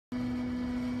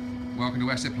Welcome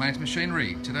to Asset Plants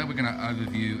Machinery. Today we're going to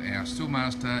overview our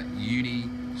STEELMASTER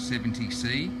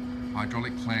UNI70-C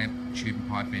hydraulic clamp tube and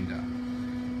pipe bender.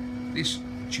 This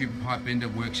tube and pipe bender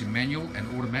works in manual and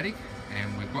automatic,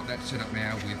 and we've got that set up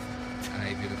now with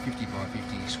a bit of 50 by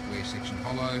 50 square section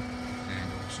hollow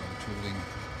and also tooling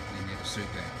in there to suit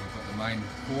that. We've got the main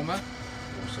former,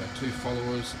 also two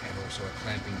followers and also a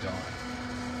clamping die.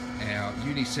 Our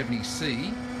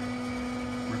UNI70-C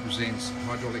represents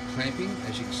hydraulic clamping.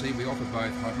 As you can see, we offer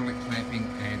both hydraulic clamping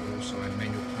and also a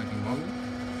manual clamping model.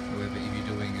 However, if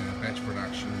you're doing batch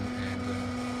production and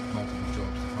multiple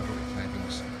jobs, the hydraulic clamping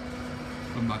is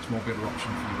a much more better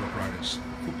option for your operators.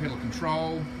 Foot pedal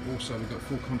control, also we've got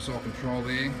full console control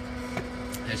there.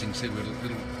 As you can see, we've got a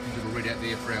little digital readout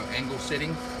there for our angle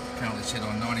setting, currently set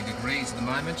on 90 degrees at the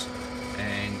moment,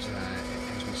 and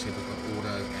as we said, we've got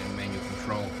auto and manual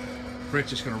control. Brett's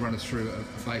just going to run us through a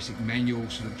basic manual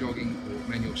sort of jogging or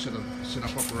manual setup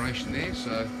operation there.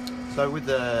 So with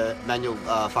the manual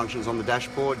functions on the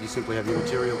dashboard, you simply have your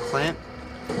material clamp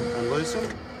and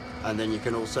loosen, and then you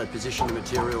can also position the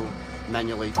material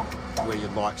manually where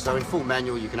you'd like. So in full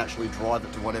manual, you can actually drive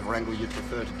it to whatever angle you'd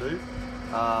prefer to do.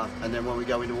 And then when we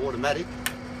go into automatic,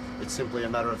 it's simply a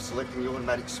matter of selecting the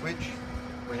automatic switch.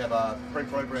 We have a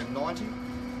pre-programmed 90.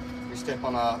 We step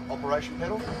on our operation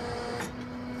pedal.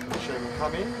 The machine will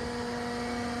come in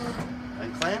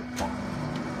and clamp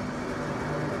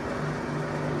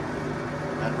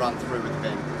and run through with the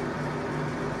bend.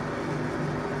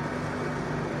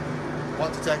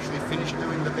 Once it's actually finished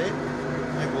doing the bend,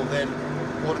 it will then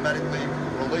automatically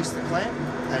release the clamp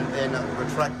and then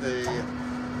retract the,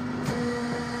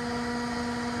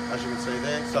 as you can see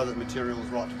there, so that the material is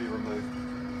right to be removed.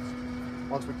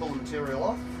 Once we pull the material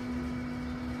off,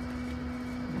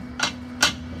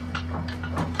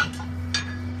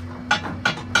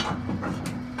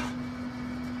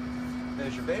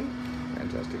 there's your bend.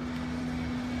 Fantastic.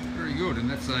 Very good, and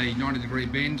that's a 90-degree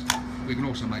bend. We can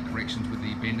also make corrections with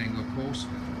the bend angle, of course.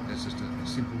 That's just a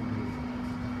simple little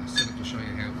setup to show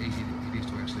you how easy it is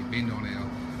to actually bend on our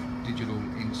digital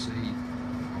NC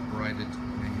operated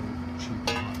manual tube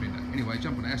pipe bender. Anyway,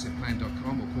 jump on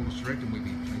assetplan.com or call us direct and we'll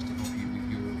be pleased to help you with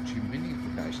your tube bending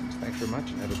applications. Thanks very much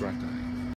and have a great day.